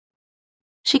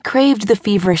She craved the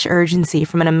feverish urgency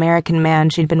from an American man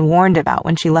she'd been warned about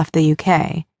when she left the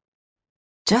UK.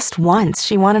 Just once,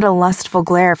 she wanted a lustful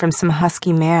glare from some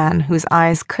husky man whose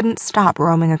eyes couldn't stop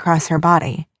roaming across her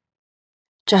body.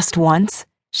 Just once,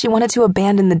 she wanted to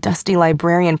abandon the dusty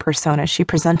librarian persona she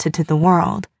presented to the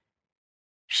world.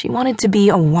 She wanted to be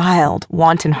a wild,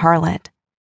 wanton harlot.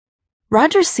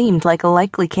 Roger seemed like a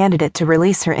likely candidate to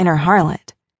release her inner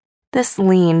harlot. This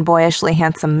lean, boyishly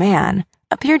handsome man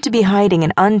appeared to be hiding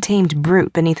an untamed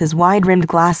brute beneath his wide-rimmed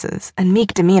glasses and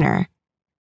meek demeanor.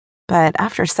 But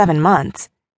after 7 months,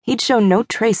 he'd shown no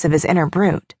trace of his inner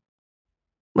brute.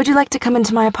 "Would you like to come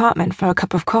into my apartment for a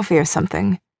cup of coffee or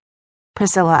something?"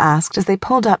 Priscilla asked as they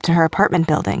pulled up to her apartment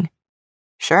building.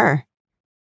 "Sure,"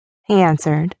 he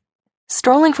answered.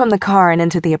 Strolling from the car and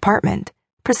into the apartment,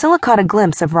 Priscilla caught a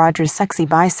glimpse of Roger's sexy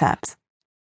biceps.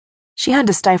 She had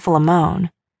to stifle a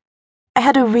moan. "I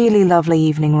had a really lovely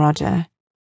evening, Roger,"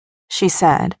 she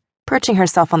said, perching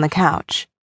herself on the couch.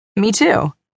 "Me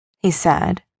too," he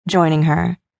said, joining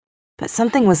her. But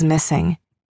something was missing.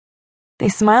 They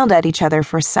smiled at each other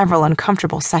for several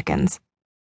uncomfortable seconds.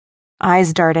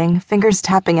 Eyes darting, fingers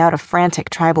tapping out a frantic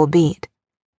tribal beat.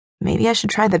 Maybe I should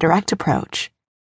try the direct approach.